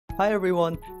Hi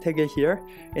everyone, Tae here.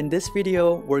 In this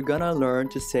video, we're gonna learn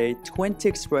to say 20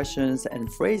 expressions and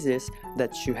phrases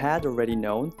that you had already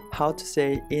known how to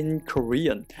say in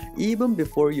Korean, even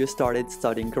before you started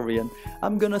studying Korean.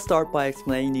 I'm gonna start by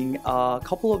explaining a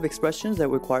couple of expressions that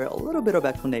require a little bit of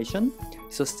explanation.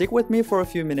 So stick with me for a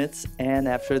few minutes, and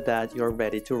after that, you're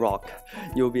ready to rock.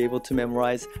 You'll be able to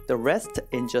memorize the rest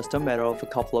in just a matter of a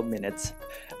couple of minutes.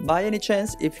 By any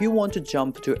chance, if you want to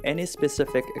jump to any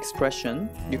specific expression,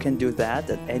 you can do that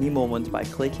at any moment by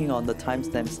clicking on the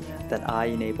timestamps that I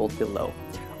enabled below.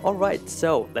 Alright,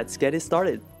 so let's get it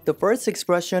started. The first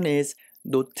expression is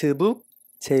노트북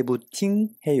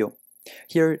재부팅해요.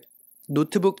 Here,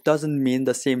 notebook doesn't mean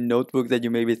the same notebook that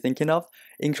you may be thinking of.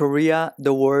 In Korea,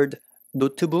 the word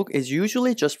notebook is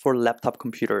usually just for laptop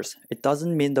computers. It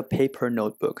doesn't mean the paper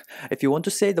notebook. If you want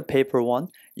to say the paper one,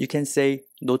 you can say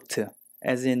노트,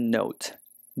 as in note.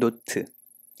 노트.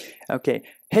 Okay,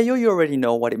 해요, you already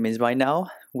know what it means by now.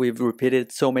 We've repeated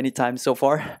it so many times so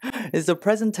far. It's the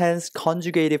present tense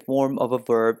conjugative form of a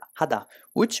verb 하다,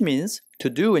 which means to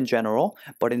do in general,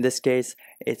 but in this case,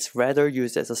 it's rather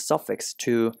used as a suffix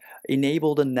to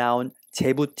enable the noun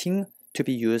재부팅 to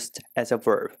be used as a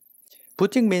verb.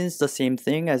 Booting means the same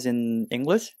thing as in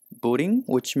English, booting,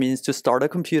 which means to start a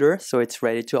computer so it's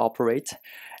ready to operate.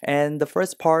 And the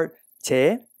first part,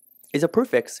 재, is a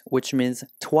prefix, which means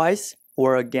twice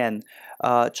or again,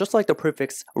 just like the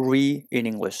prefix re in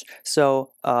English.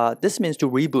 So this means to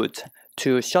reboot,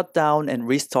 to shut down and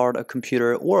restart a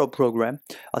computer or a program,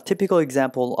 a typical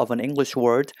example of an English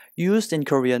word used in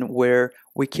Korean where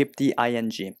we keep the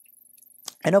ing.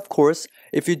 And of course,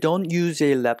 if you don't use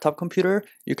a laptop computer,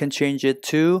 you can change it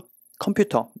to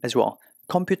computer as well.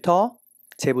 컴퓨터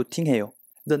재부팅해요.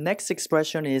 The next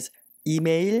expression is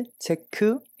이메일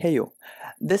체크해요.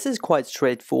 This is quite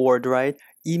straightforward, right?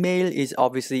 Email is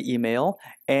obviously email,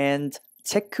 and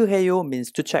체크해요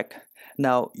means to check.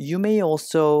 Now, you may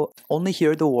also only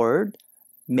hear the word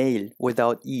mail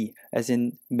without e, as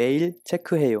in mail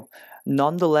체크해요.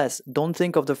 Nonetheless, don't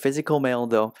think of the physical mail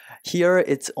though. Here,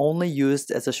 it's only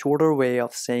used as a shorter way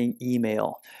of saying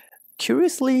email.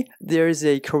 Curiously, there is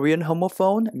a Korean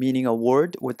homophone meaning a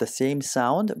word with the same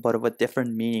sound but of a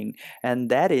different meaning, and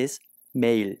that is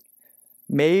mail.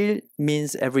 Mail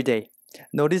means every day.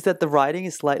 Notice that the writing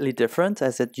is slightly different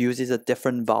as it uses a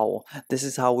different vowel. This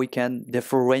is how we can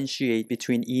differentiate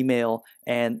between email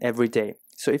and everyday.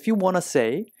 So if you want to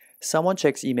say, someone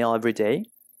checks email every day,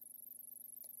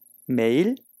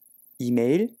 매일,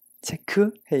 이메일,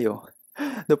 체크해요.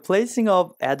 The placing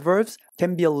of adverbs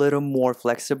can be a little more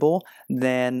flexible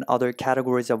than other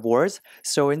categories of words.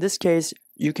 So in this case,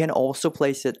 you can also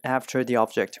place it after the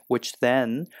object, which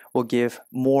then will give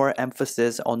more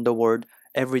emphasis on the word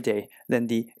every day than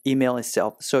the email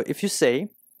itself. So if you say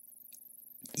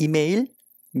이메일,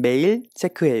 매일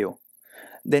체크해요,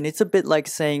 then it's a bit like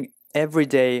saying every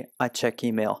day I check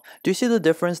email. Do you see the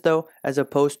difference though? As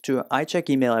opposed to I check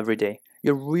email every day.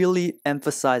 You're really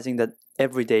emphasizing that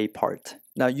everyday part.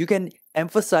 Now you can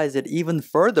emphasize it even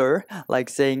further, like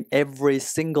saying every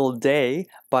single day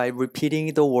by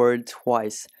repeating the word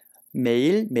twice.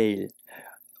 매일, 매일.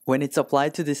 When it's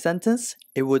applied to this sentence,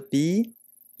 it would be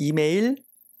이메일,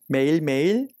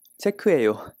 매일매일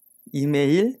체크해요.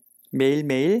 이메일,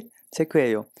 매일매일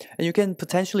체크해요. And you can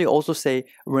potentially also say,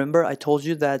 remember I told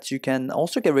you that you can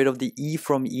also get rid of the E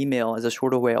from email as a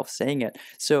shorter way of saying it.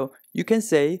 So you can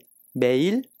say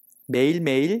매일,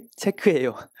 매일매일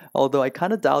체크해요. Although I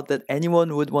kind of doubt that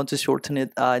anyone would want to shorten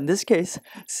it in this case,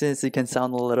 since it can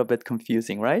sound a little bit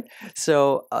confusing, right?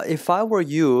 So if I were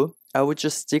you, I would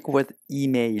just stick with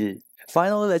email.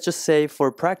 Finally, let's just say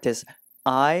for practice,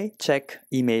 I check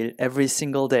email every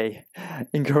single day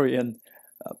in Korean.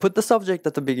 Put the subject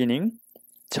at the beginning.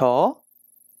 저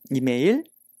이메일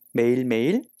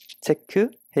매일매일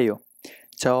체크해요.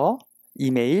 저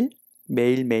이메일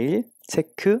매일매일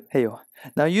체크해요.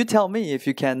 Now you tell me if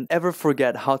you can ever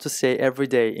forget how to say every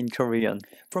day in Korean.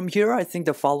 From here, I think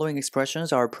the following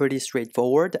expressions are pretty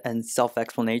straightforward and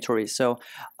self-explanatory. So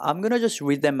I'm gonna just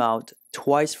read them out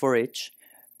twice for each.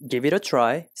 Give it a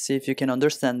try, see if you can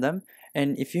understand them.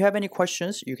 And if you have any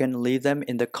questions, you can leave them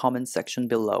in the comment section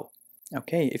below.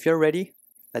 Okay, if you're ready,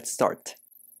 let's start.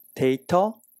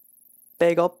 데이터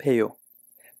백업해요.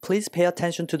 Please pay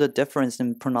attention to the difference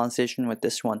in pronunciation with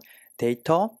this one.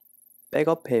 데이터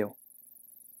백업해요.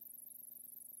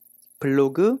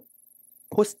 블로그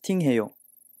포스팅해요.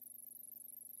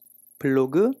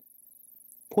 블로그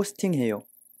포스팅해요.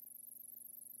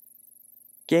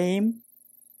 게임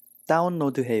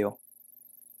다운로드해요.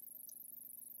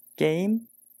 게임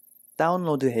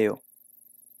다운로드해요.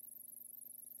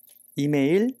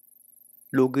 이메일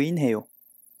로그인해요.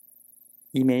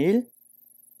 이메일,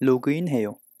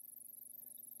 로그인해요.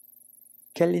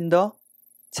 캘린더,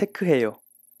 체크해요.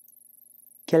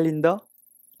 캘린더,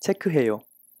 체크해요.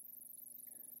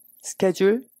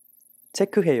 스케줄,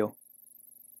 체크해요.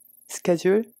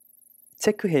 스케줄,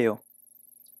 체크해요.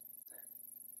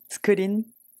 스크린,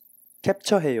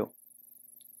 캡쳐해요.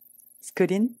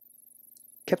 스크린,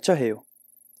 캡쳐해요.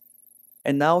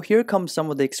 And now here comes some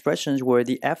of the expressions where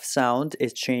the F sound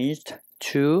is changed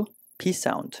to P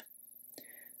sound.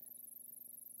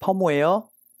 펌웨어,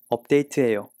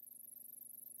 업데이트해요.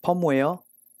 펌웨어,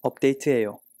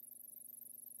 업데이트해요.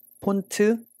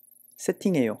 폰트,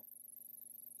 세팅해요.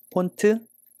 폰트,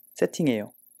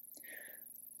 세팅해요.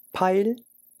 파일,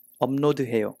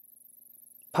 업로드해요.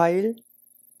 파일,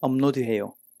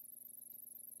 업로드해요.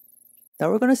 Now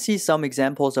we're going to see some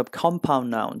examples of compound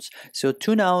nouns. So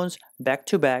two nouns back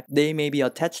to back, they may be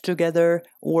attached together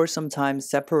or sometimes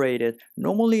separated,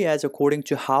 normally as according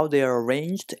to how they are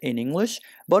arranged in English,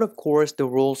 but of course the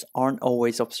rules aren't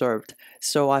always observed.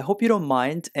 So I hope you don't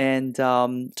mind and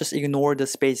just ignore the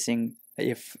spacing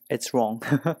if it's wrong.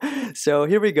 So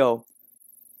here we go.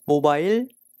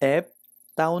 모바일앱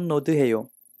다운로드해요.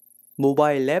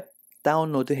 모바일앱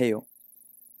다운로드해요.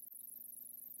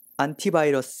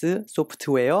 안티바이러스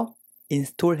소프트웨어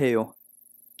인스톨해요.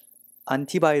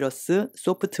 안티바이러스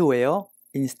소프트웨어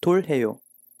인스톨해요.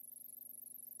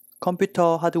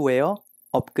 컴퓨터 하드웨어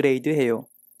업그레이드해요.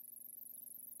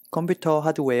 컴퓨터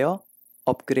하드웨어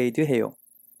업그레이드해요.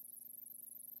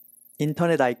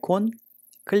 인터넷 아이콘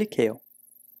클릭해요.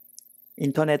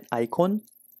 인터넷 아이콘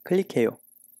클릭해요.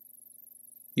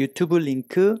 유튜브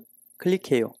링크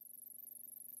클릭해요.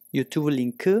 유튜브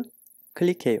링크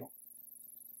클릭해요.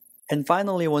 And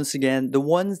finally, once again, the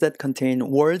ones that contain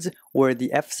words where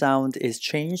the F sound is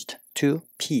changed to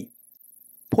P.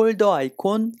 폴더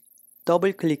아이콘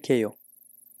더블 클릭해요.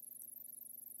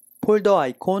 폴더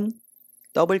아이콘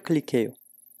더블 클릭해요.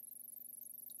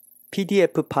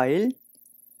 PDF 파일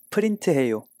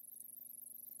프린트해요.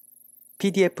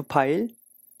 PDF 파일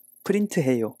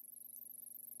프린트해요.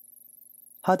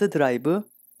 하드드라이브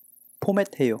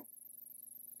포맷해요.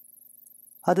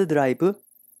 하드드라이브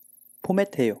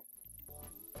포맷해요.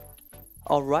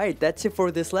 Alright, that's it for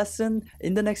this lesson.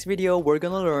 In the next video, we're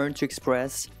gonna learn to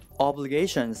express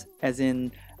obligations, as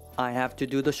in, I have to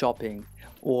do the shopping,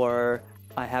 or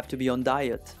I have to be on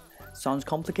diet. Sounds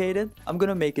complicated? I'm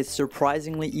gonna make it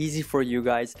surprisingly easy for you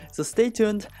guys. So stay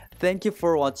tuned, thank you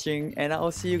for watching, and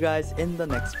I'll see you guys in the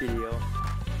next video.